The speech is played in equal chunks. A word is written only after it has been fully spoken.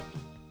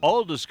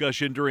All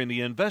discussion during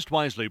the Invest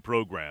Wisely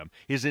program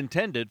is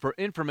intended for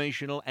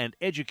informational and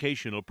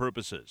educational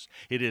purposes.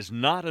 It is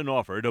not an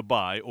offer to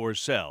buy or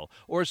sell,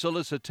 or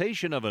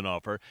solicitation of an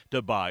offer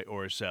to buy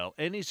or sell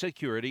any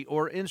security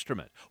or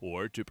instrument,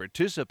 or to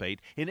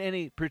participate in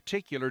any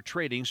particular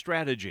trading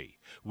strategy.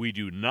 We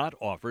do not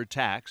offer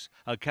tax,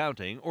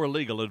 accounting, or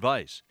legal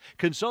advice.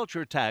 Consult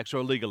your tax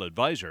or legal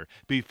advisor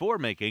before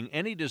making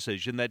any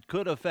decision that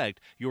could affect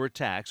your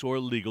tax or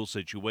legal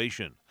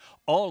situation.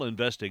 All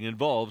investing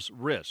involves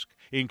risk,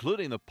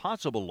 including the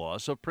possible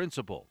loss of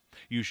principal.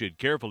 You should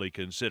carefully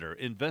consider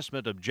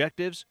investment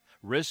objectives,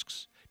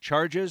 risks,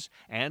 charges,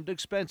 and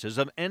expenses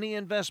of any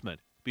investment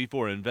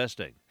before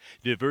investing.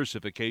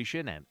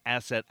 Diversification and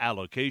asset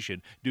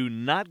allocation do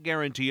not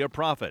guarantee a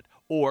profit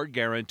or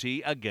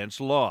guarantee against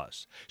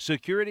loss.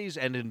 Securities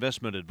and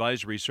investment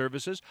advisory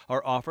services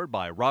are offered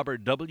by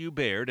Robert W.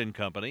 Baird &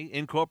 Company,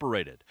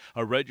 Incorporated,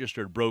 a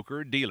registered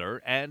broker,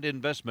 dealer, and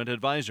investment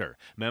advisor.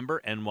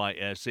 Member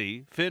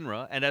NYSE,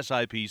 FINRA, and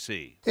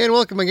SIPC. And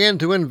welcome again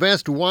to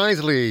Invest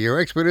Wisely. Your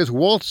expert is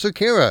Walt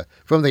Sekera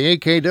from the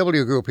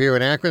AKW Group here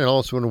in Akron and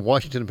also in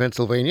Washington,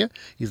 Pennsylvania.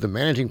 He's the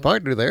managing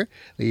partner there.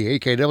 The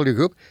AKW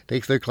Group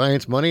takes their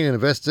clients' money and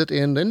invests it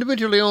in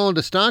individually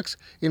owned stocks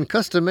in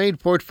custom-made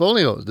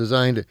portfolios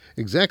designed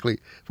exactly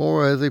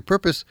for the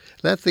purpose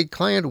that the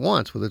client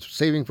wants, whether it's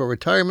saving for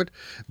retirement,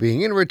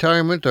 being in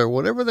retirement, or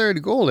whatever their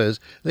goal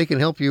is. They can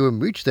help you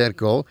reach that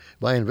goal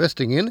by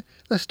investing in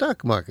the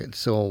stock market.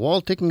 So,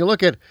 Walt, taking a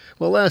look at,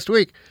 last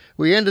week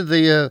we ended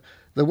the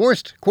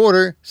worst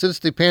quarter since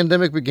the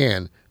pandemic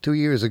began 2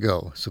 years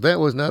ago. So that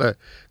was not a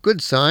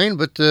good sign,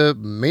 but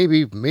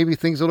maybe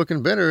things are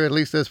looking better, at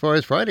least as far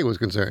as Friday was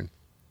concerned.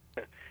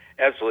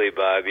 Absolutely,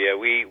 Bob. Yeah,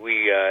 we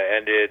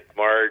ended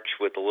March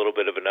with a little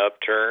bit of an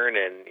upturn,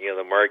 and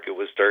the market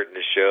was starting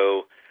to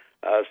show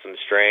some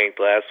strength.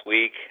 Last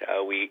week,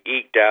 we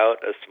eked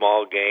out a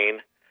small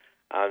gain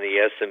on the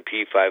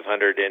S&P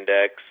 500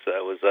 index.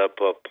 It was up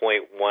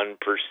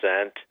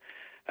 0.1%.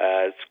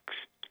 It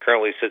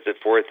currently sits at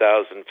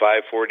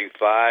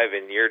 4,545,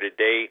 and year to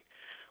date,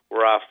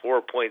 we're off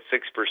 4.6%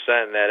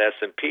 in that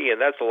S&P, and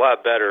that's a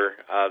lot better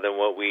than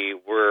what we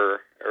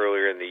were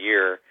earlier in the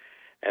year.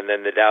 And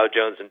then the Dow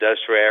Jones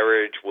Industrial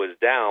Average was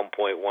down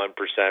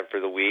 0.1% for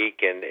the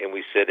week, and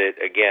we sit at,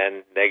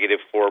 again,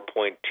 negative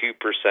 4.2%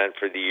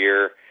 for the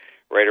year,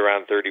 right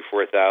around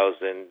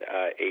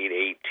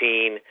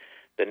 34,818.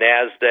 The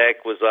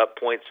NASDAQ was up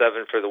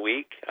 0.7% for the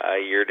week.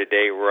 Year to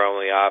date, we're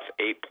only off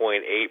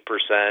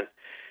 8.8%.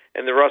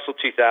 And the Russell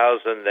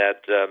 2000,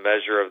 that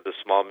measure of the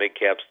small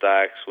mid-cap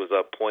stocks, was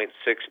up 0.6%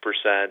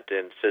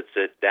 and sits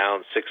at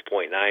down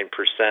 6.9%.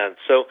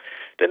 So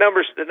the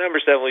numbers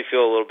definitely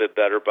feel a little bit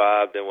better,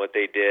 Bob, than what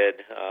they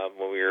did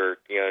when we were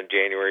in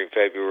January and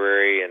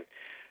February and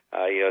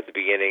at the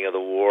beginning of the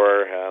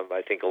war.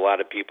 I think a lot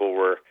of people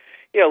were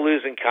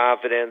losing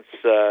confidence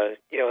in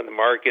the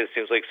market. It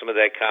seems like some of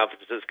that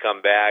confidence has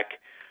come back.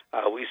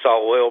 We saw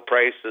oil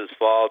prices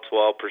fall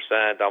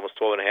 12%, almost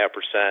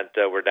 12.5%.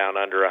 We're down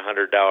under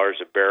 $100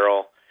 a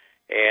barrel.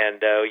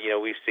 And,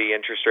 we see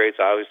interest rates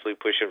obviously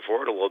pushing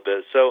forward a little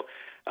bit. So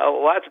a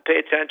lot to pay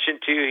attention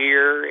to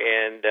here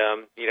and,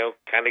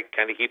 kind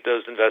of keep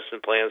those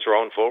investment plans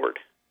rolling forward.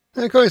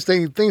 And of course,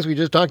 the things we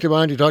just talked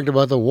about, you talked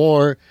about the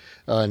war,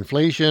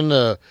 inflation.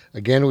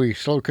 Again, we're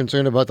so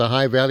concerned about the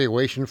high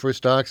valuation for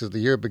stocks as the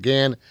year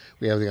began.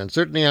 We have the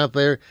uncertainty out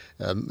there.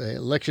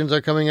 Elections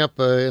are coming up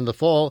in the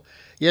fall.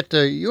 Yet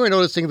you are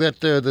noticing that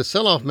the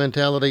sell-off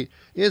mentality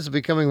is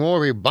becoming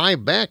more of a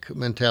buy-back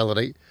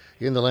mentality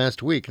in the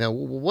last week. Now,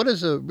 what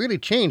has really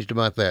changed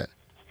about that?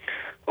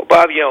 Well,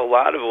 Bob, a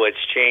lot of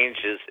what's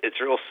changed is it's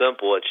real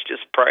simple. It's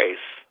just price.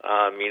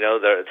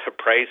 The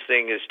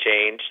pricing has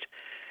changed.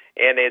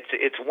 And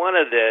it's one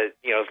of the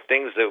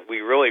things that we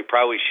really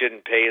probably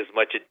shouldn't pay as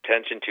much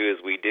attention to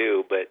as we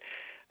do. But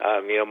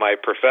my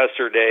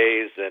professor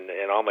days and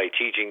all my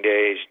teaching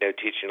days,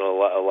 teaching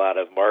a lot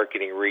of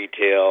marketing,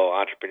 retail,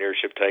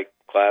 entrepreneurship type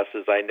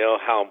classes, I know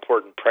how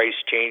important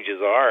price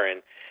changes are,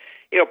 and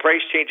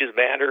price changes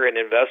matter in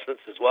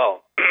investments as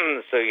well.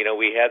 So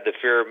we had the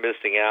fear of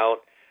missing out,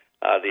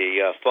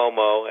 the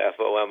FOMO,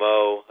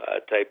 FOMO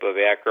type of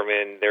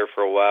acronym there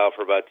for a while,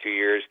 for about 2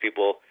 years.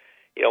 People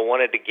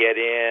wanted to get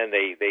in.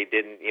 They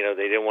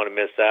didn't want to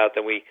miss out.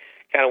 Then we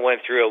kind of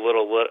went through a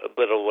little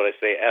bit of what I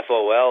say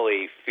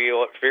FOLE,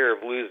 fear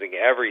of losing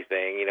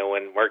everything.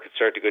 When markets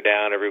start to go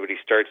down, everybody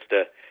starts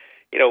to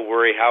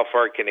worry, how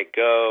far can it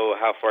go?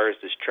 How far is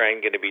this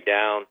trend going to be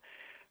down?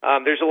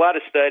 There's a lot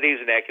of studies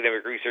and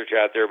academic research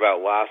out there about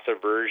loss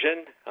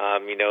aversion.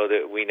 We know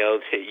that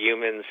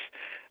humans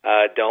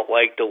don't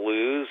like to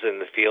lose,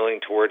 and the feeling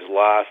towards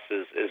loss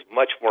is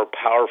much more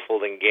powerful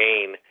than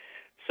gain.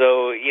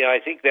 So, I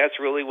think that's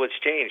really what's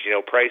changed.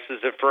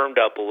 Prices have firmed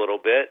up a little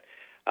bit.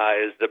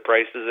 As the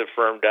prices have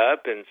firmed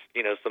up and,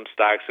 some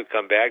stocks have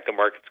come back, the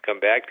markets come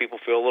back, people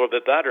feel a little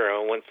bit better.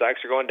 And when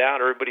stocks are going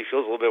down, everybody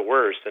feels a little bit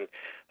worse. And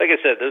like I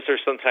said, those are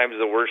sometimes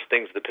the worst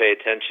things to pay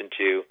attention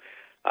to.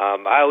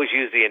 I always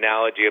use the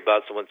analogy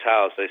about someone's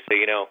house. I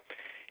say,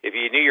 if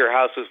you knew your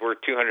house was worth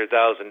 $200,000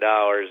 and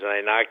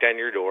I knocked on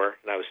your door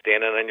and I was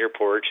standing on your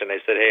porch and I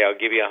said, hey, I'll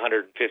give you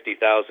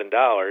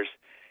 $150,000,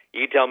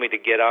 you tell me to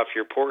get off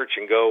your porch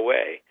and go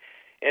away.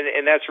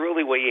 And that's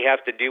really what you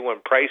have to do when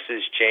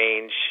prices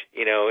change,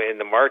 in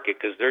the market,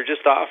 because they're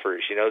just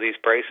offers. These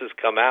prices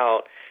come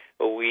out,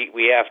 but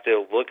we have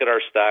to look at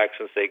our stocks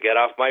and say, get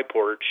off my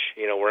porch.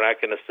 We're not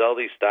going to sell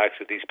these stocks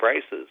at these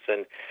prices.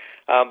 And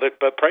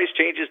but price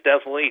changes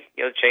definitely,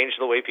 change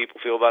the way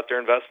people feel about their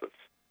investments.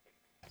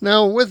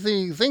 Now, with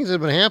the things that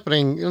have been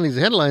happening in these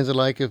headlines, are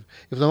like if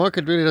the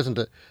market really doesn't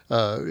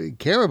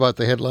care about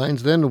the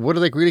headlines, then what do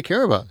they really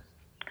care about?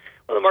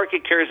 Well, the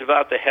market cares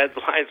about the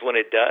headlines when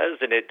it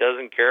does, and it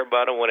doesn't care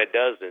about them when it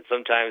doesn't.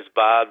 Sometimes,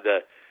 Bob,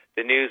 the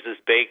news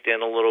is baked in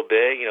a little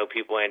bit.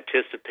 People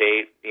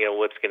anticipate,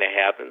 what's going to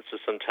happen.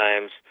 So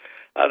sometimes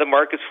the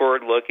market's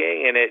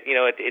forward-looking, and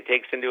it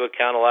takes into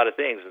account a lot of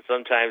things. And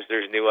sometimes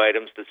there's new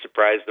items that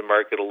surprise the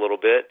market a little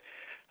bit.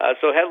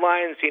 So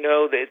headlines,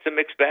 it's a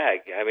mixed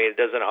bag. I mean, it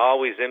doesn't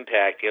always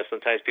impact.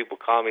 Sometimes people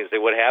call me and say,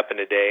 what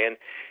happened today? And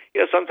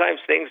sometimes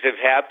things have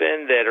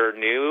happened that are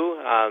new,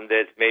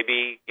 that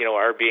maybe,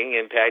 are being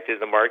impacted in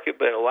the market,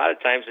 but a lot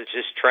of times it's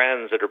just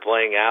trends that are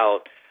playing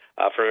out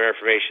from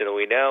information that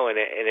we know and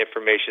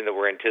information that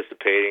we're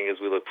anticipating as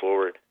we look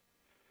forward.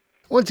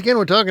 Once again,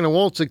 we're talking to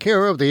Walt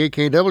Secura of the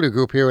AKW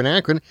Group here in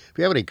Akron. If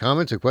you have any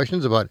comments or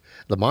questions about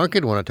the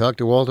market, want to talk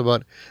to Walt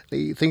about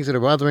the things that are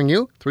bothering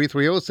you,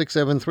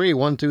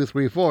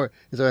 330-673-1234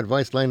 is our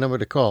advice line number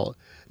to call.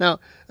 Now,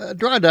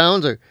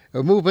 drawdowns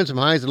or movements from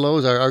highs and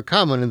lows are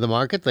common in the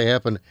market. They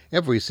happen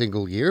every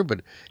single year,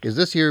 but is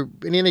this year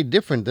any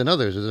different than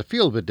others? Does it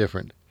feel a bit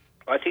different?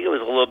 I think it was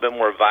a little bit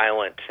more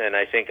violent, and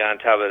I think on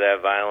top of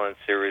that violence,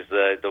 there was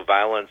the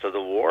violence of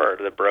the war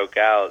that broke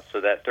out.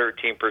 So that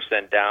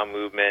 13% down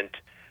movement,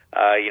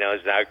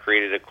 has now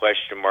created a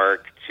question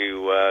mark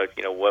to,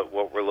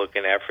 what we're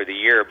looking at for the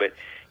year. But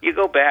you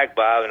go back,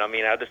 Bob, and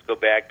I'll just go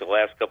back the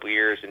last couple of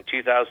years. In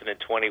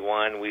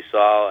 2021, we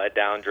saw a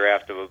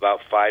downdraft of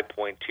about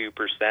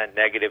 5.2%,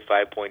 negative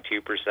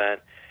 5.2%.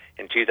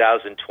 In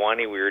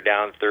 2020, we were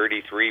down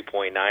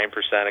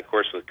 33.9%, of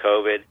course, with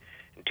COVID.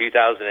 In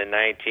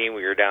 2019,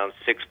 we were down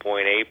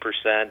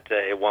 6.8%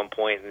 at one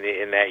point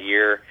in that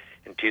year.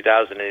 In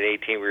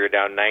 2018, we were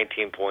down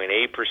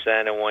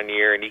 19.8% in 1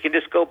 year. And you can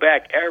just go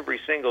back every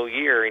single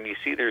year, and you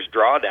see there's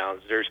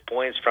drawdowns. There's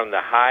points from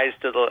the highs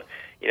to the,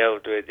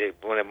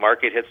 when a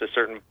market hits a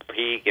certain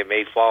peak, it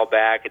may fall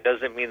back. It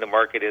doesn't mean the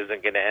market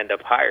isn't going to end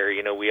up higher.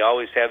 We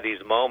always have these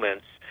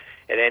moments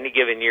at any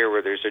given year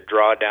where there's a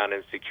drawdown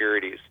in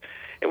securities.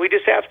 And we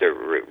just have to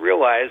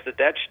realize that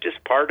that's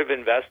just part of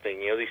investing.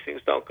 These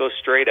things don't go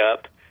straight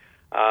up.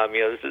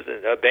 This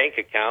isn't a bank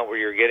account where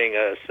you're getting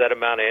a set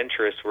amount of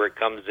interest where it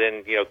comes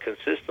in,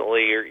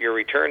 consistently. Your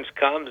returns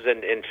comes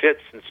and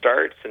fits and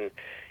starts and,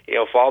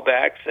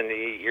 fallbacks, and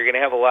you're going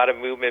to have a lot of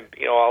movement,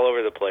 all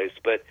over the place.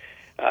 But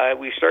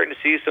we're starting to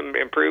see some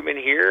improvement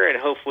here,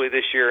 and hopefully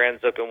this year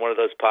ends up in one of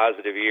those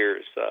positive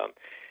years.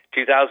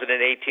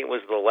 2018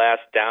 was the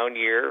last down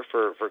year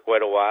for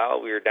quite a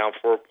while. We were down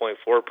 4.4%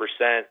 for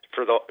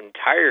the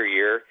entire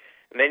year.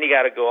 And then you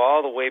got to go all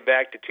the way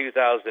back to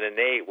 2008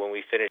 when we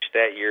finished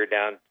that year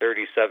down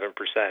 37%.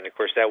 Of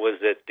course, that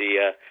was at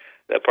the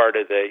part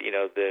of the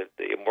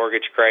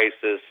mortgage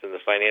crisis and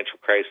the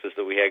financial crisis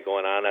that we had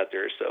going on out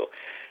there. So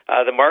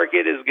the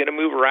market is going to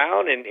move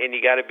around, and you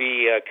got to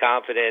be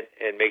confident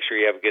and make sure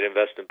you have a good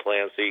investment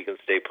plan so you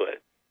can stay put.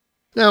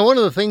 Now, one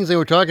of the things they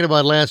were talking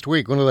about last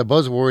week, one of the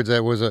buzzwords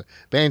that was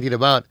bandied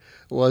about,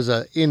 was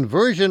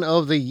inversion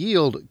of the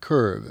yield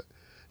curve.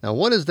 Now,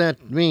 what does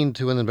that mean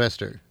to an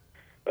investor?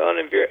 Well, an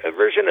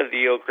inversion of the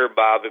yield curve,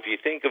 Bob, if you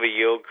think of a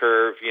yield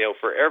curve,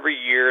 for every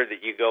year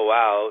that you go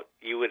out,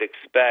 you would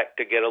expect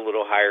to get a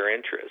little higher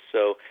interest.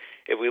 So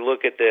if we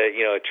look at the,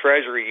 a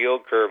treasury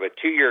yield curve, a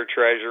 2-year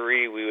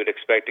treasury, we would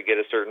expect to get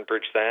a certain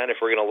percent.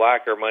 If we're going to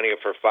lock our money up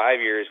for 5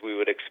 years, we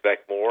would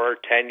expect more.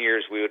 10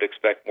 years, we would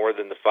expect more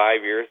than the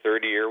 5-year.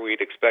 30-year,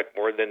 we'd expect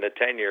more than the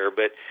 10-year.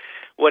 But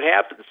what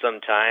happens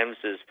sometimes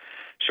is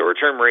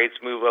short-term rates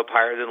move up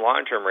higher than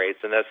long-term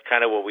rates, and that's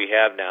kind of what we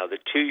have now.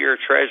 The 2-year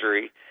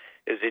treasury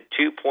is at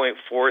 2.43%.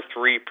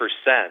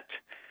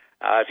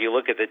 If you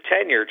look at the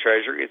 10-year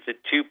treasury, it's at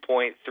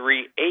 2.38%.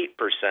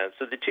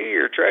 So the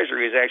 2-year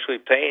treasury is actually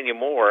paying you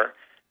more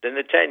than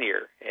the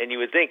 10-year. And you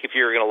would think if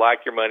you were going to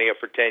lock your money up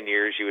for 10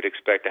 years, you would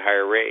expect a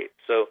higher rate.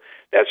 So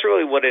that's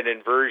really what an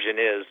inversion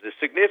is. The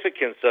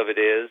significance of it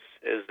is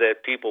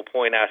that people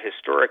point out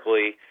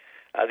historically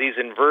these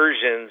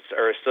inversions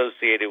are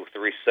associated with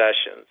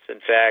recessions. In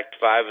fact,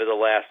 5 of the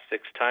last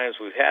 6 times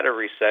we've had a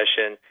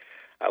recession,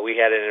 we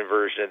had an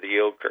inversion of the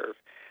yield curve.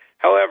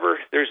 However,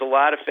 there's a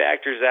lot of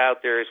factors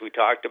out there, as we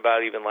talked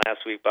about even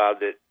last week, Bob,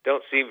 that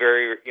don't seem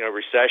very,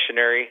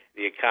 recessionary.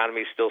 The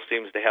economy still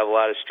seems to have a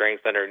lot of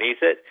strength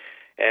underneath it,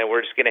 and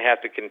we're just going to have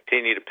to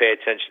continue to pay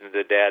attention to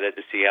the data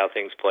to see how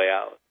things play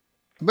out.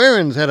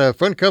 Barron's had a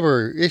front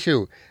cover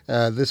issue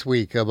this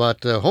week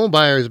about home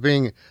buyers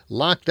being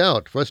locked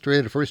out.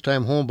 Frustrated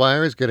first-time home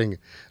buyers getting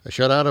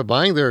shut out of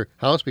buying their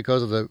house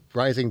because of the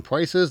rising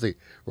prices, the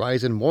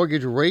rise in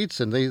mortgage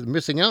rates, and they're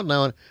missing out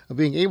now on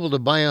being able to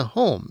buy a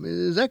home.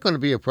 Is that going to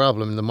be a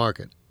problem in the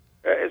market?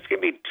 It's going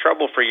to be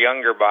trouble for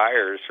younger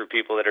buyers, for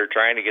people that are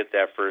trying to get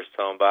that first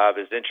home, Bob.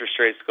 As interest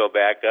rates go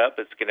back up,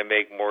 it's going to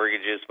make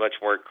mortgages much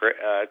more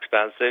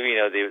expensive.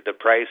 The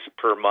price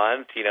per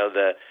month,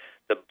 the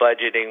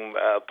budgeting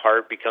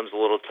part becomes a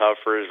little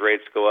tougher as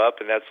rates go up,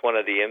 and that's one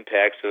of the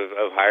impacts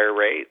of higher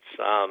rates.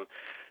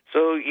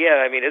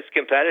 It's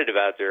competitive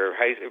out there.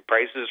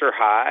 Prices are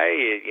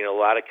high. A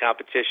lot of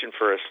competition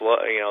for a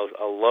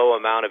low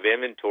amount of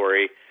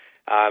inventory,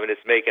 and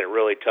it's making it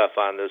really tough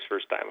on those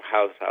first-time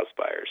house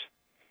buyers.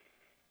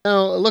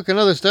 Now, look,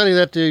 another study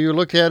that you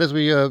looked at as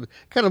we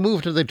kind of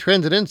moved to the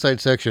Trends and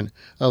Insights section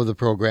of the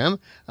program.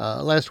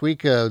 Last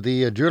week,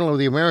 the Journal of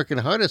the American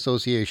Heart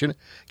Association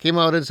came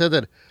out and said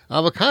that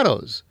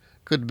avocados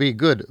could be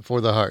good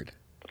for the heart.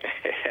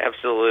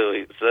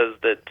 Absolutely. It says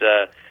that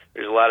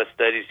there's a lot of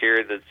studies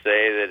here that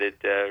say that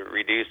it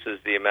reduces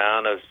the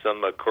amount of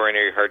some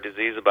coronary heart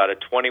disease, about a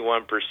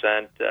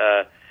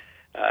 21%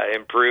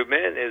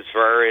 improvement as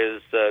far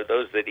as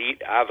those that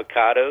eat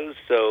avocados.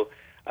 So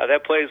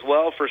that plays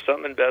well for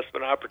some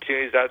investment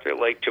opportunities out there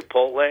like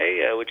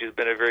Chipotle, which has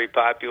been a very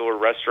popular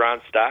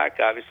restaurant stock.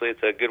 Obviously,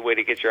 it's a good way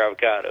to get your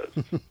avocados.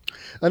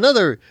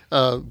 Another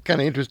kind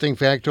of interesting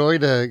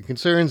factoid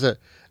concerns a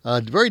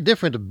very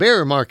different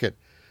bear market.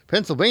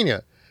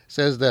 Pennsylvania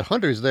says that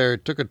hunters there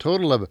took a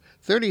total of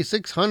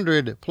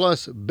 3,600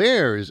 plus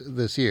bears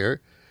this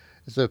year.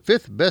 It's the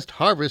fifth best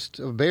harvest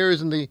of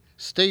bears in the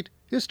state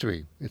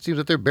history. It seems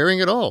that they're bearing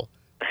it all.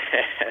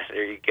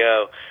 There you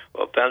go.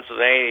 Well,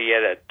 Pennsylvania, you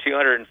had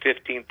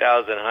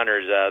 215,000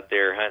 hunters out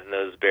there hunting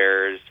those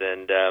bears,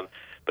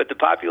 but the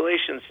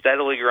population's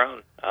steadily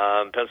grown.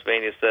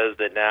 Pennsylvania says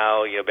that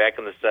now, back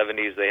in the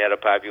 70s, they had a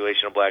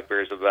population of black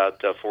bears of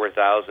about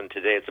 4,000.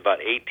 Today, it's about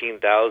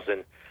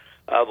 18,000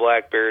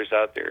 black bears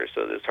out there.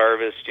 So this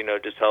harvest,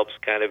 just helps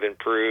kind of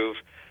improve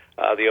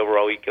the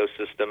overall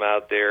ecosystem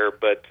out there.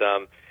 But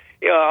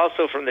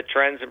also from the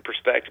trends and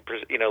perspective,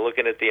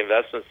 looking at the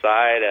investment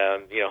side,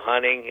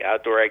 hunting,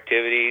 outdoor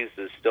activities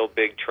is still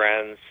big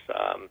trends,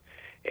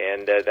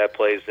 and that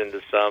plays into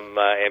some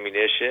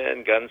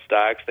ammunition, gun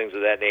stocks, things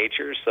of that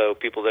nature. So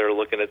people that are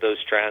looking at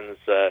those trends,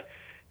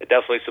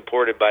 definitely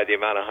supported by the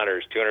amount of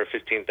hunters,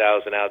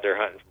 215,000 out there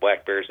hunting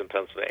black bears in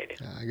Pennsylvania.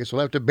 I guess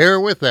we'll have to bear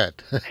with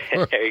that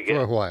for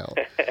a while.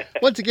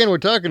 Once again, we're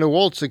talking to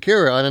Walt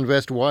Secura on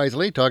Invest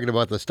Wisely, talking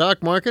about the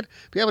stock market.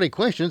 If you have any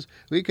questions,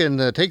 we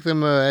can take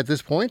them at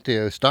this point.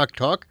 Stock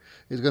Talk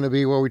is going to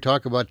be where we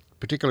talk about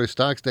particular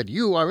stocks that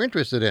you are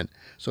interested in.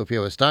 So if you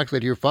have a stock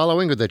that you're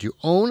following or that you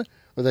own,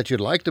 or that you'd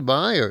like to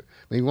buy, or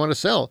maybe want to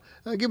sell,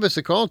 give us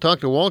a call.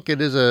 Talk to Walt. Get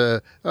his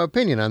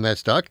opinion on that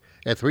stock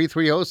at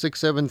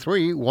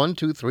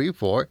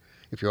 330-673-1234.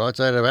 If you're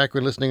outside of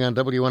Akron listening on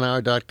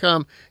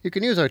WNR.com, you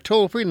can use our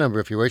toll-free number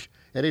if you wish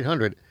at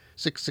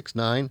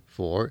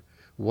 800-669-4100.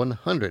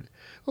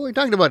 Well, we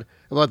talked about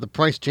the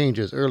price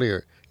changes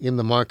earlier in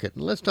the market.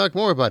 And let's talk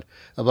more about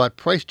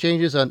price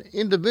changes on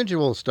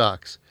individual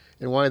stocks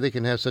and why they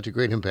can have such a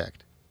great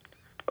impact.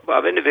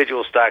 Bob,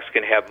 individual stocks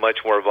can have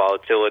much more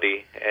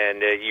volatility,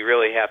 and you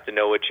really have to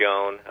know what you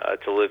own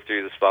to live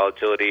through this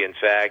volatility. In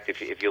fact,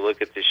 if you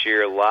look at this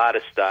year, a lot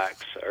of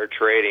stocks are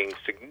trading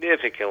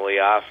significantly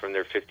off from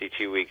their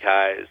 52-week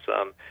highs,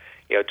 20%,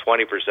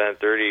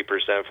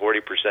 30%,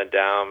 40%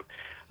 down.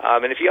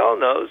 And if you own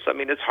those,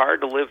 it's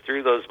hard to live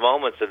through those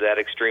moments of that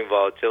extreme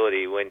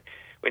volatility. When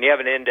you have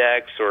an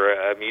index or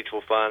a mutual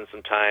fund,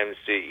 sometimes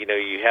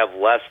you have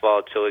less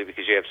volatility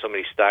because you have so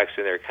many stocks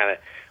in there, kind of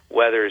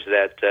weathers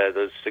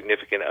those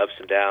significant ups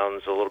and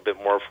downs a little bit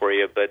more for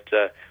you. But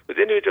with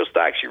individual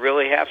stocks, you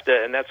really have to,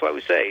 and that's why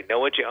we say, know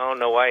what you own,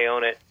 know why you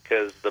own it,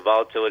 because the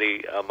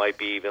volatility might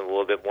be even a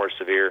little bit more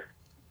severe.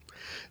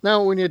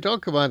 Now, when you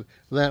talk about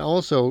that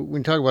also,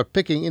 when you talk about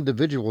picking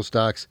individual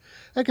stocks,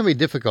 that can be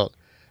difficult.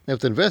 Now, if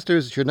the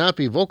investors should not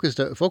be focused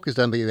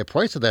on the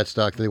price of that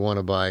stock they want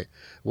to buy,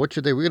 what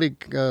should they really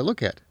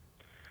look at?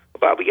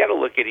 Bob, we got to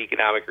look at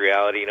economic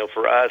reality.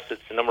 For us,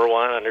 it's number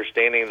one,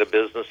 understanding the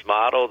business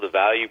model, the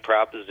value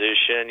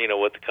proposition,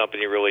 what the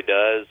company really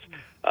does,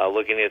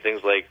 looking at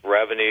things like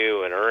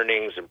revenue and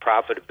earnings and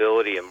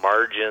profitability and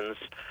margins,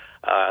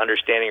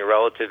 understanding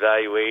relative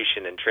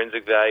valuation,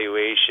 intrinsic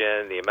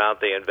valuation, the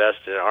amount they invest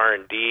in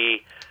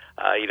R&D,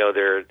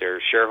 their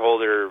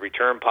shareholder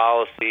return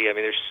policy.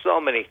 There's so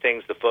many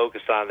things to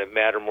focus on that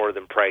matter more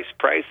than price.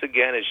 Price,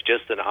 again, is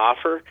just an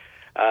offer.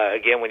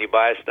 Again, when you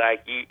buy a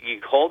stock,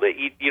 you hold it.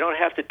 You don't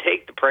have to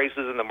take the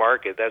prices in the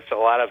market. That's a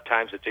lot of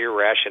times it's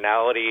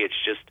irrationality.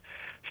 It's just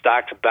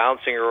stocks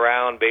bouncing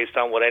around based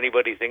on what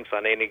anybody thinks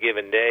on any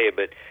given day.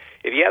 But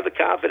if you have the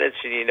confidence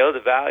and you know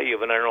the value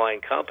of an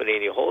underlying company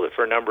and you hold it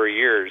for a number of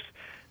years,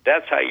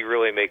 that's how you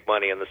really make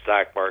money in the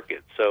stock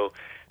market. So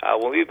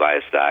When we buy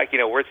a stock,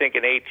 we're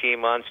thinking 18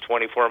 months,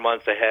 24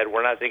 months ahead.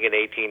 We're not thinking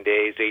 18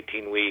 days,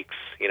 18 weeks.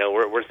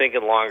 We're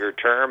thinking longer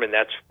term, and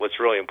that's what's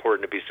really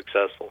important to be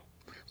successful.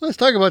 Let's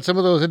talk about some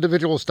of those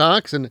individual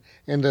stocks and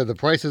the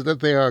prices that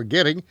they are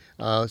getting.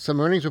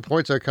 Some earnings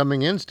reports are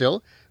coming in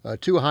still.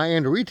 Two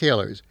high-end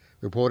retailers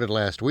reported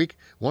last week.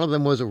 One of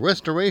them was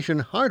Restoration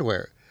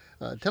Hardware.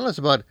 Tell us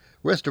about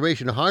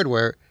Restoration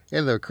Hardware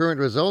and their current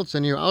results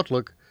and your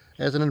outlook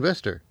as an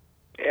investor.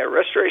 Yeah,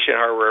 Restoration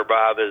Hardware,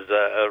 Bob, is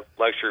a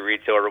luxury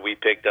retailer we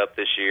picked up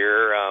this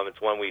year.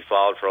 It's one we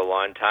followed for a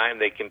long time.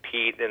 They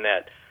compete in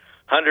that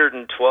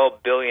 $112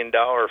 billion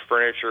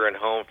furniture and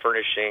home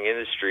furnishing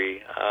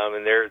industry,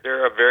 and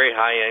they're a very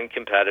high-end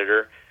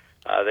competitor.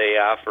 They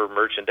offer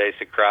merchandise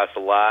across a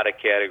lot of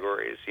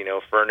categories,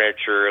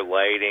 furniture,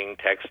 lighting,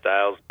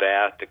 textiles,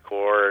 bath,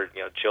 decor,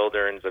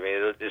 children's.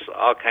 There's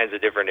all kinds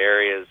of different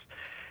areas.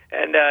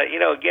 And,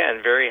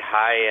 again, very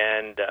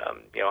high-end,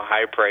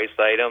 high-priced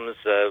items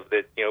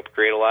that,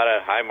 create a lot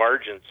of high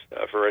margins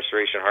for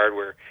Restoration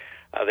Hardware.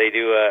 They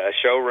do a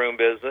showroom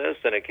business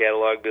and a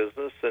catalog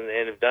business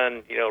and have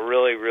done,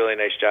 really, really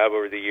nice job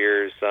over the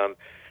years.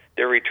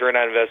 Their return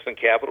on investment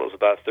capital is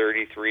about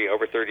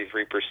over 33%.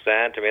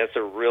 That's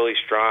a really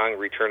strong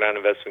return on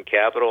investment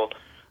capital.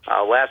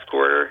 Last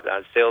quarter,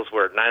 sales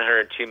were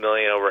 $902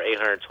 million over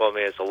 $812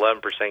 million. It's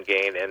 11%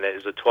 gain, and that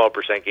is a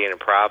 12% gain in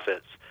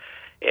profits.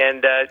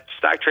 And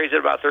stock trades at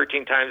about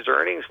 13 times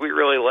earnings. We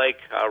really like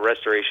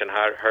Restoration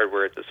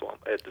Hardware at this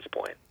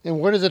point. And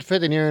where does it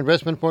fit in your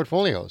investment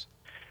portfolios?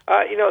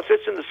 It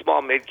fits in the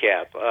small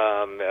mid-cap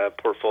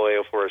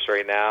portfolio for us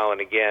right now. And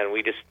again,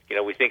 we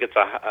think it's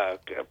a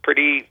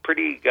pretty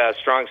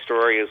strong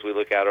story as we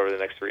look out over the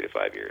next 3 to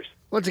 5 years.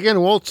 Once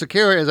again, Walt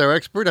Secura is our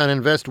expert on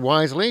Invest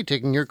Wisely,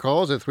 taking your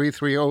calls at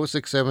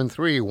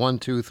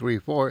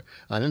 330-673-1234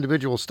 on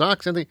individual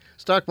stocks in the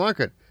stock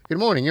market. Good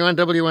morning. You're on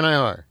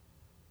WNIR.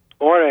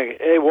 Morning.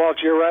 Hey,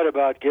 Walt, you're right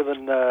about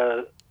giving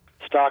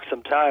stocks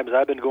some time.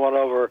 I've been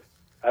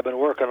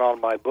working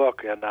on my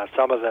book, and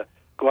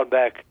going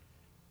back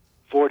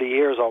 40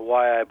 years on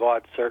why I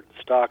bought certain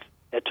stocks.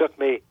 It took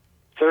me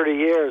 30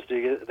 years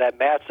to get that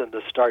Matson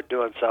to start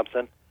doing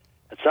something.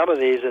 And some of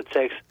these, it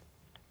takes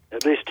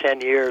at least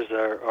 10 years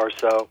or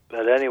so.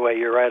 But anyway,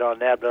 you're right on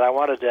that. But I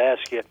wanted to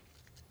ask you,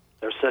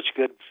 there's such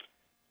good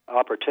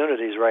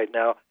opportunities right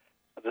now.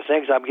 The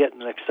things I'm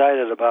getting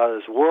excited about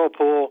is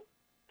Whirlpool,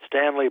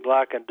 Stanley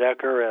Black &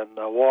 Decker, and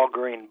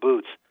Walgreens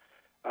Boots.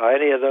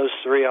 Any of those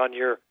three on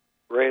your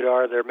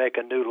radar? They're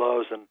making new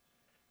lows, and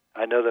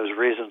I know there's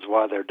reasons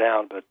why they're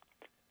down, but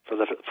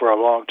for a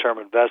long-term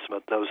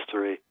investment, those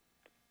three.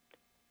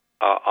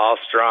 All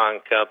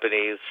strong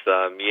companies.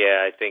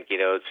 I think,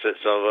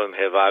 some of them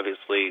have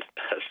obviously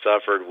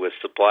suffered with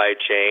supply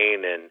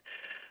chain and,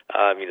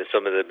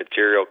 some of the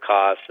material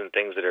costs and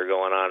things that are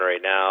going on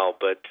right now.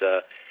 But,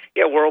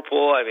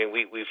 Whirlpool,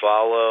 we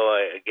follow,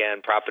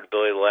 again,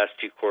 profitability the last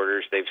 2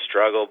 quarters. They've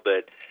struggled,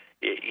 but,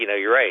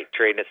 you're right.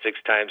 Trading at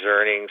 6 times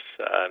earnings,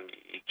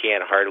 you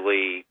can't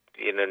hardly,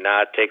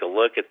 not take a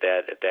look at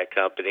that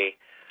company.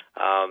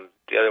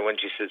 The other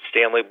ones you said,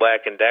 Stanley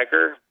Black &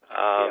 Decker,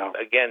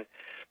 again,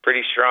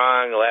 pretty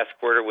strong. The last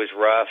quarter was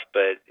rough,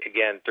 but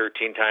again,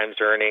 13 times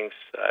earnings,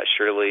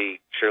 surely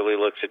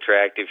looks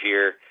attractive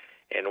here.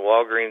 And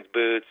Walgreens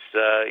Boots,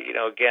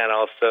 again,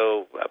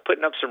 also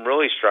putting up some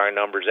really strong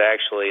numbers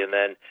actually, and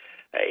then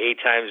 8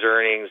 times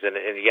earnings, and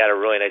you got a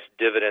really nice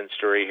dividend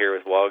story here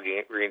with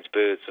Walgreens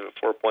Boots, a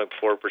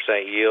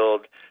 4.4%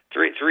 yield.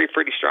 Three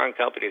pretty strong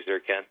companies there,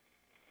 Ken.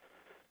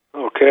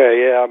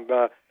 Okay, yeah,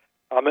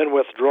 I'm in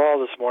withdrawal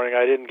this morning.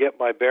 I didn't get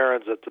my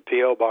Barron's at the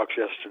P.O. box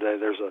yesterday.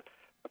 There's a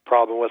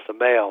problem with the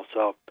mail,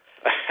 so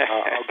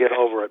I'll get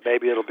over it.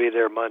 Maybe it'll be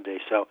there Monday.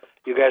 So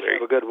you guys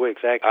have a good week.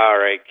 Thank you. All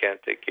right, Ken.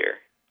 Take care.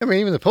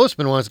 Even the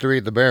postman wants to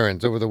read the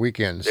Barron's over the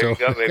weekend. There you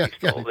go. Maybe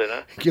sold it,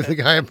 huh? Give the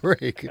guy a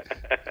break.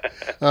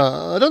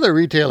 Another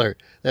retailer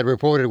that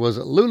reported was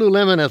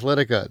Lululemon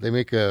Athletica. They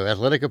make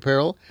athletic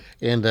apparel,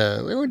 and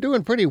they were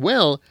doing pretty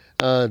well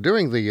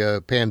during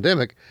the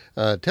pandemic.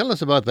 Tell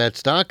us about that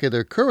stock and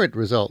their current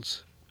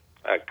results.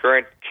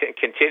 Current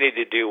continue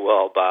to do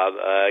well, Bob.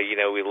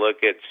 We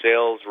look at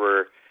sales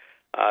were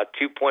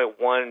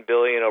 $2.1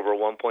 billion over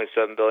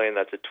 $1.7 billion.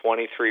 That's a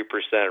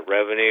 23%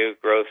 revenue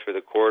growth for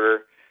the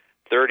quarter.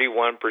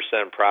 31%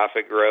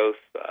 profit growth.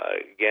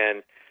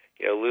 Again,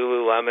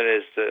 Lululemon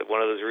is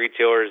one of those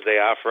retailers. They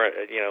offer,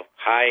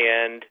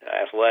 high-end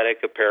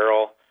athletic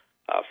apparel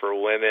for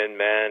women,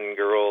 men,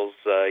 girls.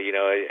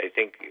 I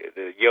think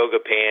the yoga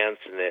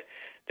pants and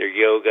their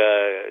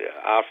yoga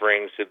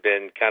offerings have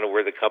been kind of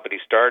where the company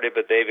started,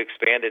 but they've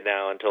expanded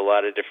now into a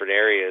lot of different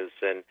areas.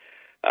 And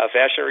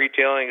fashion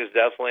retailing is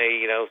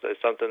definitely,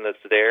 something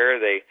that's there.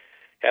 They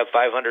have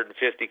 550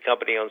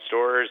 company-owned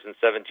stores in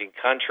 17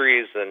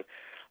 countries, and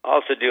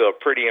also do a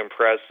pretty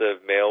impressive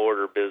mail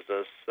order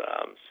business.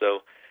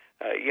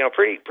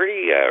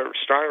 Pretty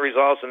strong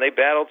results, and they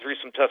battled through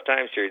some tough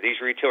times here. These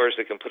retailers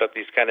that can put up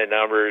these kind of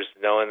numbers,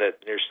 knowing that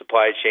there's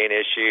supply chain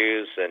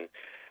issues and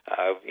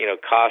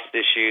cost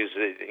issues,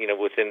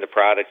 within the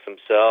products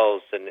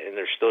themselves, and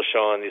they're still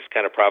showing this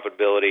kind of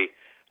profitability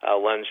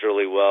lends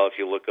really well if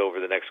you look over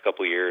the next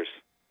couple of years.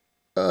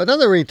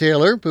 Another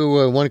retailer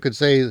who one could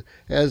say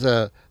has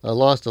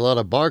lost a lot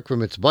of bark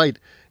from its bite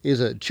is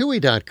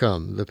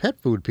Chewy.com, the pet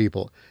food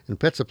people and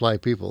pet supply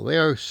people. They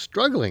are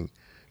struggling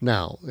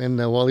now. And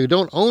while you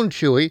don't own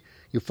Chewy,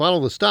 you follow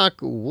the stock.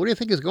 What do you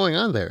think is going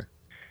on there?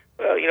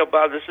 Well,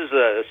 Bob, this is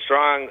a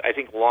strong, I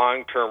think,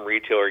 long-term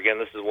retailer. Again,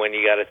 this is when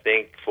you got to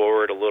think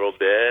forward a little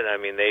bit. I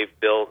mean, they've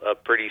built a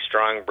pretty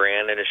strong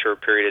brand in a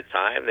short period of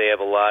time. They have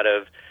a lot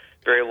of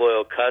very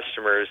loyal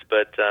customers,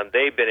 but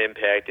they've been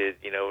impacted,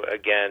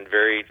 again,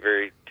 very,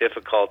 very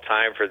difficult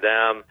time for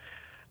them.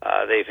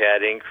 They've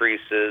had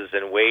increases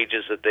in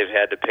wages that they've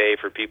had to pay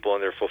for people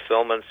in their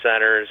fulfillment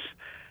centers,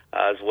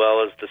 as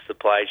well as the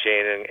supply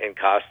chain and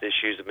cost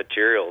issues of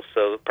materials.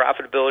 So the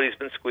profitability has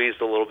been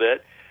squeezed a little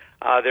bit.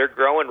 They're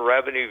growing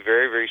revenue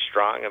very, very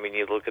strong. I mean,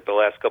 you look at the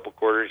last couple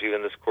quarters,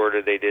 even this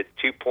quarter, they did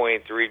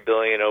 $2.3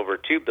 billion over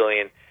 $2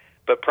 billion,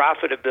 but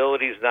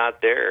profitability is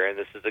not there. And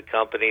this is a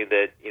company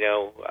that,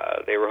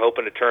 they were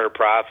hoping to turn a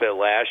profit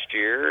last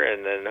year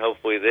and then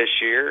hopefully this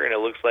year, and it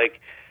looks like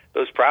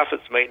those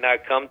profits might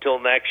not come till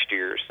next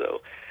year.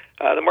 So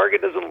the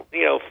market doesn't,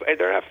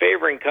 they're not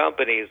favoring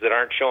companies that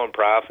aren't showing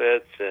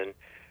profits, and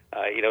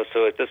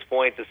so at this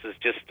point, this is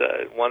just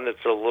one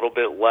that's a little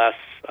bit less,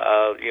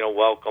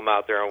 welcome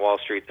out there on Wall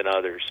Street than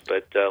others.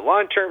 But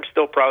long term,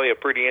 still probably a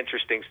pretty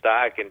interesting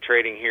stock, and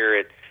trading here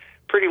at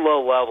pretty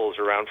low levels,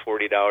 around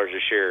 $40 a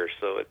share.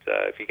 So it's,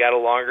 if you got a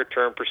longer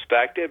term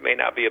perspective, may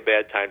not be a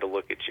bad time to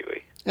look at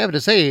Chewy. I have to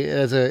say,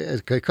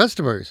 as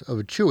customers of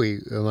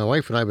Chewy, my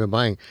wife and I have been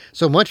buying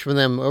so much from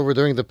them over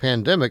during the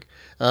pandemic.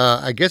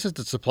 I guess it's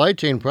the supply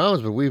chain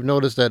problems, but we've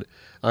noticed that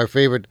our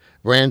favorite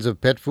brands of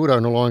pet food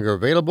are no longer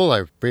available.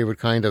 Our favorite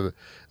kind of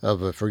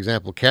for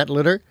example, cat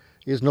litter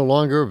is no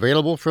longer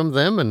available from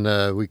them,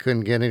 and we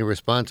couldn't get any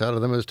response out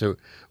of them as to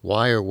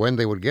why or when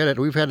they would get it.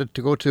 We've had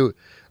to go to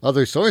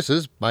other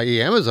sources,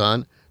 i.e.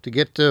 Amazon, to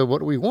get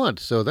what we want.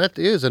 So that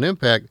is an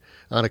impact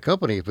on a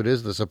company. If it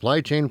is the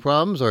supply chain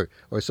problems or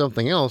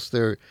something else,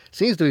 there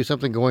seems to be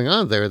something going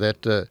on there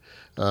that,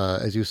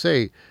 as you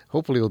say,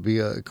 hopefully will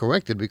be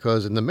corrected,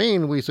 because in the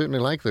main, we certainly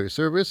like their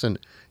service and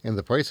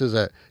the prices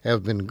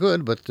have been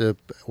good. But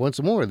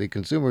once more, the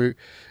consumer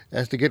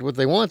has to get what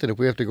they want. And if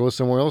we have to go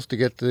somewhere else to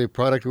get the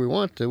product we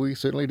want, we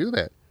certainly do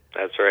that.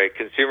 That's right.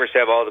 Consumers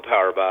have all the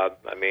power, Bob.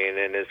 I mean,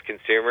 and as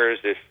consumers,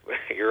 if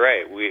you're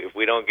right, if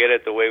we don't get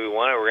it the way we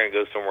want it, we're going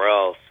to go somewhere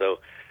else. So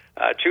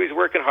Chewy's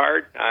working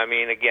hard. I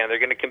mean, again, they're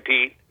going to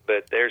compete,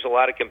 but there's a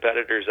lot of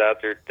competitors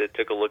out there that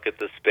took a look at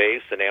the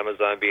space, and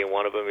Amazon being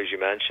one of them, as you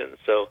mentioned.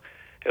 So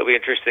it'll be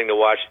interesting to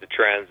watch the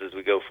trends as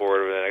we go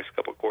forward over the next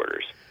couple of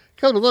quarters.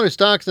 A couple of other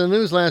stocks in the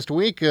news last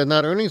week,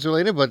 not earnings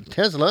related, but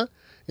Tesla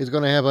is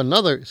going to have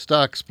another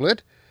stock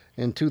split.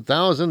 In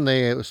 2000,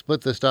 they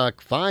split the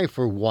stock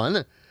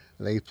 5-for-1.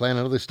 They plan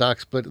another stock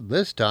split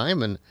this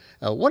time. And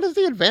what is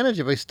the advantage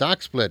of a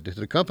stock split to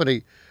the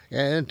company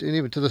and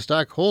even to the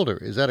stockholder?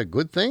 Is that a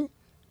good thing?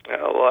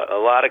 A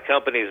lot of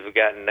companies have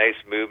gotten nice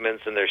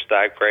movements in their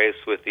stock price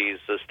with these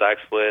stock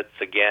splits.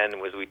 Again,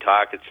 as we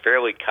talk, it's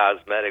fairly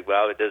cosmetic.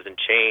 Well, it doesn't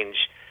change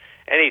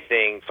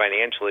anything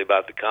financially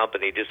about the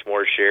company, just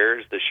more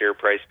shares. The share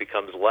price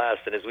becomes less.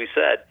 And as we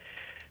said,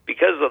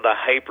 because of the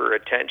hyper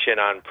attention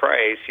on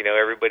price,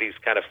 everybody's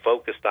kind of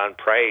focused on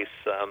price.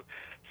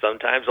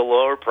 Sometimes a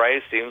lower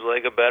price seems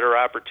like a better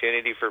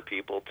opportunity for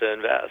people to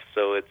invest.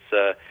 So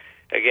it's,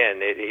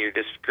 you're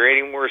just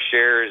creating more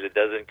shares. It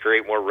doesn't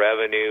create more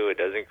revenue. It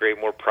doesn't create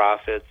more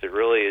profits. It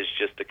really is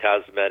just a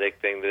cosmetic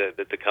thing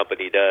that the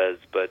company does.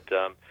 But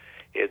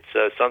it's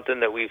something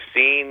that we've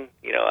seen,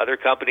 other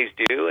companies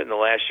do in the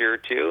last year or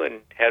two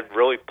and had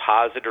really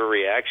positive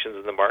reactions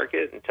in the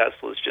market, and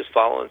Tesla's just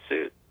following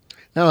suit.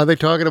 Now, are they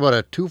talking about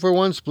a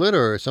 2-for-1 split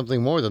or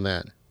something more than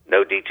that?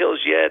 No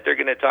details yet. They're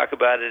going to talk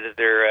about it at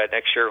their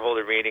next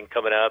shareholder meeting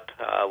coming up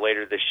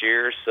later this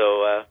year.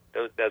 So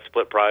that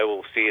split probably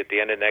we'll see at the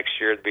end of next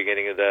year, at the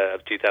beginning of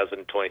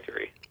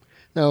 2023.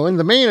 Now, in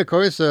the main, of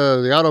course,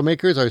 the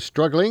automakers are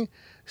struggling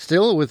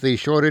still with the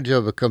shortage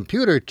of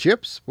computer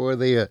chips for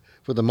the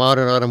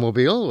modern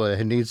automobile.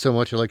 It needs so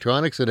much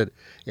electronics in it,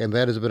 and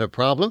that has been a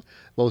problem.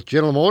 Both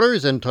General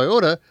Motors and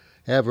Toyota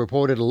have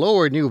reported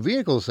lower new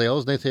vehicle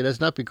sales. They say that's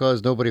not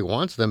because nobody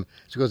wants them.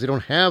 It's because they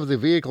don't have the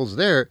vehicles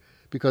there,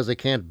 because they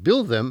can't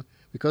build them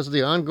because of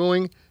the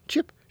ongoing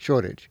chip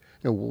shortage.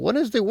 Now, what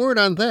is the word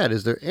on that?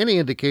 Is there any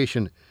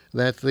indication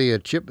that the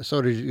chip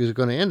shortage is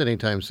going to end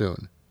anytime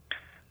soon?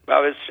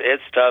 Well,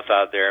 it's tough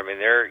out there. I mean,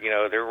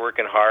 they're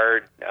working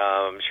hard.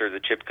 I'm sure the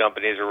chip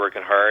companies are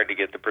working hard to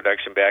get the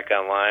production back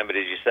online. But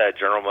as you said,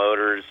 General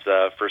Motors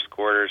first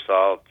quarter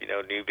saw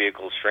new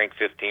vehicles shrink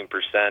 15%,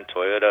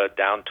 Toyota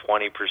down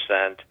 20%.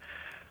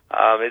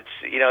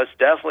 It's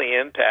definitely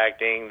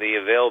impacting the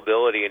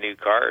availability of new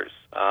cars.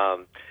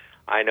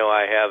 I know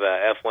I have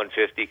a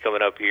F-150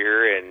 coming up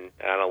here and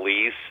on a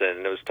lease,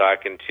 and I was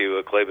talking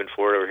to Claiborne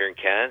Ford over here in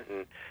Kent,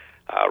 and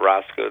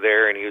Roscoe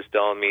there, and he was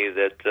telling me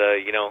that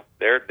they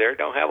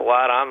don't have a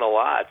lot on the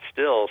lot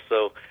still.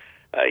 So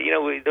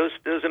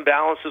those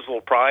imbalances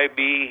will probably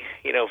be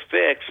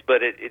fixed,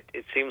 but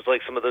it seems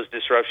like some of those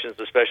disruptions,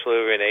 especially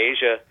over in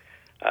Asia,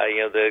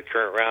 the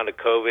current round of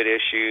COVID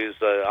issues,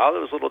 all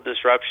those little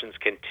disruptions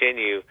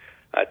continue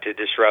to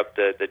disrupt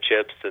the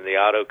chips and the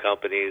auto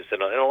companies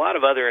and a lot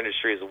of other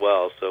industries as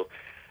well. So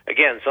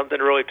again, something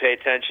to really pay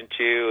attention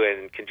to,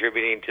 and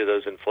contributing to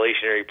those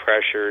inflationary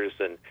pressures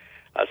and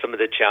some of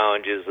the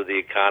challenges of the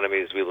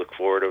economy as we look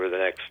forward over the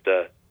next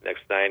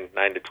 9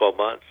 to 12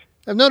 months.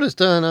 I've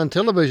noticed on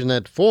television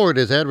that Ford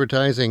is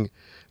advertising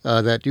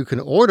that you can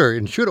order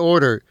and should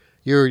order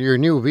your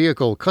new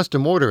vehicle,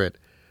 custom order it,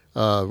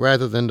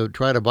 rather than to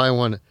try to buy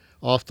one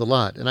off the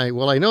lot. And I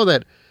know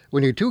that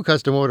when you do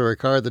custom order a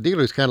car, the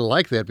dealers kind of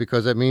like that,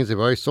 because that means they've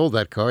already sold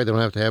that car. They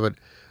don't have to have it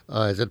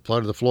as it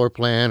part of the floor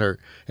plan or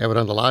have it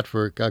on the lot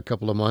for a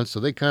couple of months. So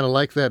they kind of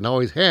like that and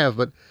always have.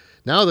 But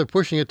now they're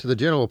pushing it to the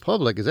general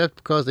public. Is that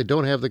because they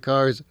don't have the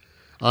cars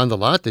on the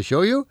lot to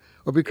show you,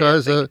 or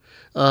because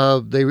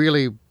they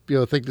really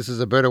think this is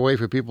a better way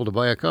for people to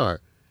buy a car?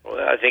 Well,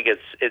 I think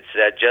it's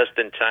that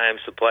just-in-time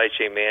supply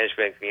chain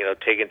management,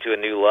 taken to a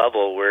new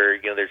level where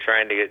they're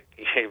trying to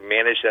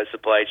manage that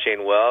supply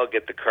chain well,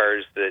 get the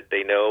cars that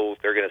they know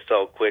they're going to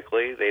sell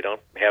quickly. They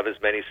don't have as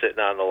many sitting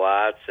on the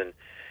lots, and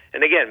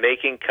again,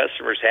 making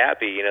customers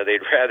happy.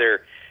 They'd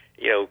rather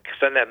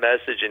send that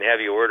message and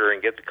have you order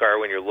and get the car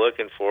when you're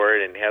looking for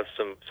it, and have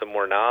some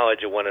more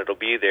knowledge of when it'll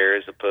be there,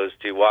 as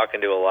opposed to walking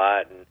to a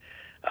lot and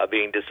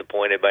being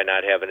disappointed by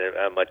not having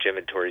much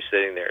inventory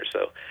sitting there.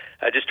 So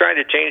just trying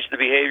to change the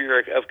behavior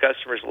of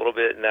customers a little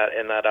bit in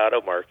that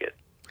auto market.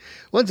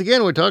 Once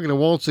again, we're talking to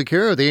Walt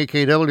Secura of the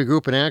AKW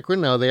Group in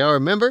Akron. Now, they are a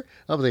member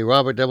of the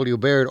Robert W.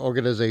 Baird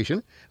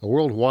Organization.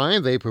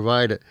 Worldwide, they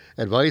provide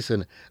advice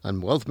on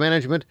wealth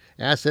management,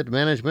 asset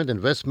management,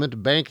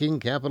 investment banking,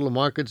 capital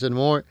markets, and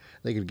more.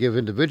 They can give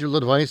individual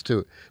advice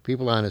to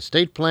people on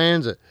estate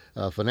plans,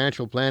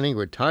 financial planning,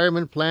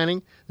 retirement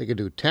planning. They can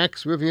do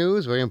tax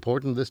reviews, very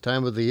important this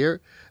time of the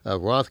year,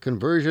 Roth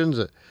conversions,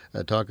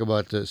 talk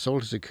about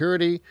Social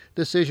Security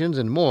decisions,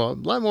 and more. A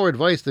lot more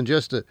advice than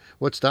just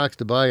what stocks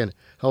to buy and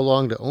how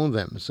long to own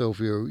them. So if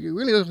you're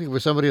really looking for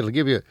somebody to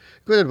give you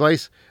good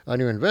advice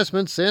on your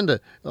investments and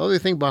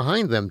everything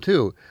behind them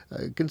too,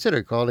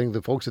 consider calling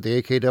the folks at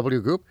the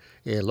AKW Group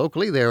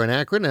locally there in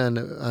Akron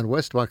on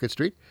West Market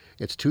Street.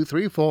 It's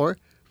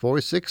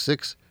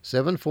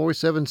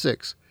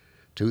 234-466-7476.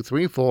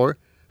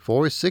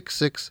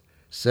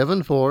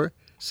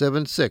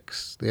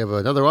 234-466-7476. They have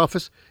another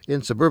office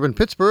in suburban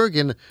Pittsburgh,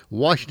 in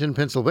Washington,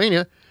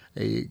 Pennsylvania.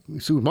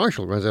 Sue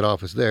Marshall runs that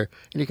office there,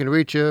 and you can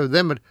reach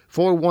them at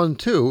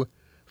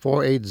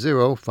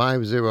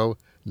 412-480-5090,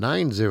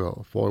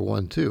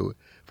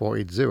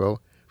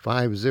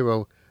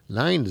 412-480-5090.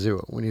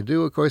 When you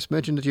do, of course,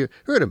 mention that you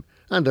heard him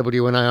on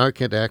WNIR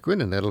Kent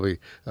Akron, and that'll be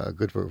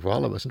good for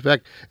all of us. In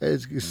fact,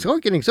 it's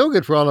getting so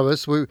good for all of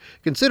us, we're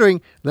considering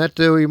that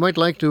we might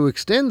like to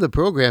extend the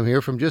program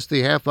here from just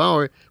the half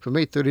hour from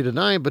 8:30 to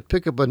 9, but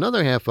pick up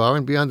another half hour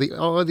and be on the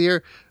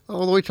air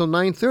all the way till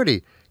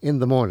 9:30 in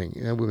the morning.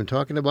 We've been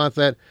talking about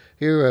that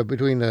here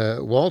between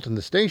Walt and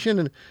the station,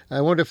 and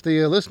I wonder if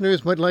the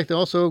listeners might like to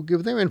also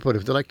give their input,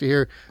 if they'd like to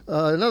hear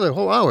another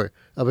whole hour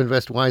of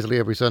Invest Wisely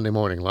every Sunday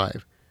morning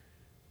live.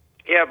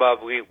 Yeah,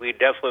 Bob, we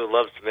definitely would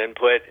love some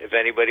input. If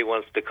anybody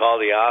wants to call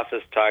the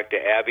office, talk to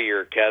Abby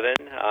or Kevin,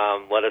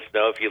 let us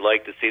know if you'd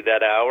like to see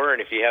that hour,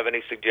 and if you have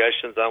any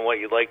suggestions on what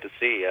you'd like to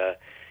see.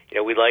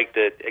 We'd like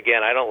to,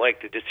 again, I don't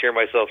like to just hear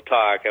myself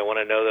talk. I want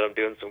to know that I'm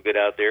doing some good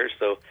out there,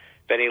 so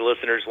if any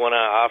listeners want to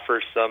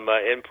offer some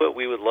input,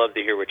 we would love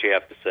to hear what you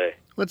have to say.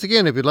 Once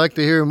again, if you'd like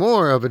to hear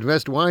more of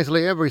Invest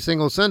Wisely every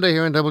single Sunday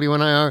here on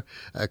WNIR,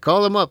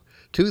 call them up,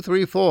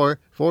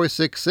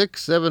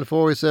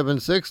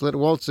 234-466-7476. Let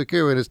Walt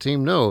Secura and his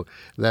team know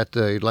that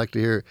you'd like to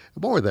hear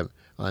more of them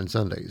on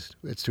Sundays.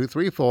 It's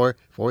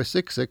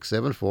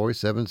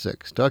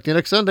 234-466-7476. Talk to you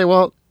next Sunday,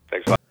 Walt.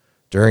 Thanks, Bob.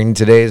 During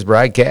today's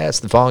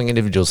broadcast, the following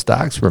individual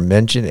stocks were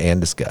mentioned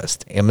and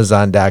discussed.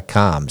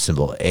 Amazon.com,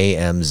 symbol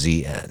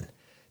AMZN.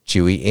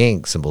 Chewy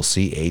Inc., symbol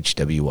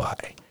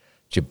CHWY.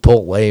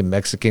 Chipotle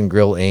Mexican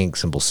Grill Inc.,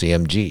 symbol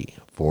CMG.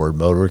 Ford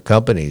Motor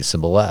Company,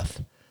 symbol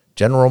F.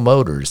 General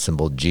Motors,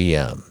 symbol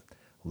GM.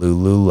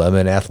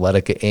 Lululemon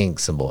Athletica Inc.,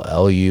 symbol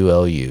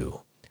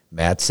LULU.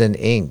 Matson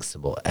Inc.,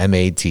 symbol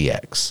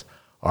MATX.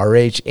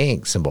 RH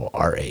Inc., symbol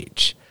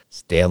RH.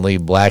 Stanley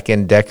Black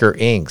 & Decker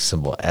Inc.,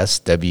 symbol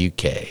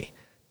SWK.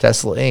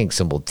 Tesla Inc.,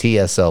 symbol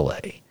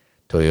TSLA.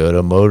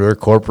 Toyota Motor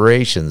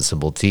Corporation,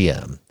 symbol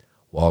TM.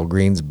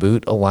 Walgreens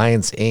Boot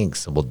Alliance Inc.,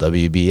 symbol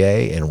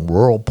WBA, and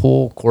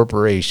Whirlpool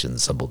Corporation,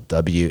 symbol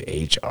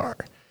WHR.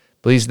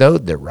 Please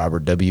note that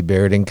Robert W.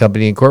 Baird &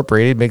 Company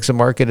Incorporated makes a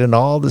market in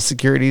all the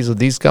securities of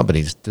these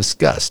companies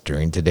discussed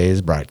during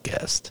today's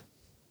broadcast.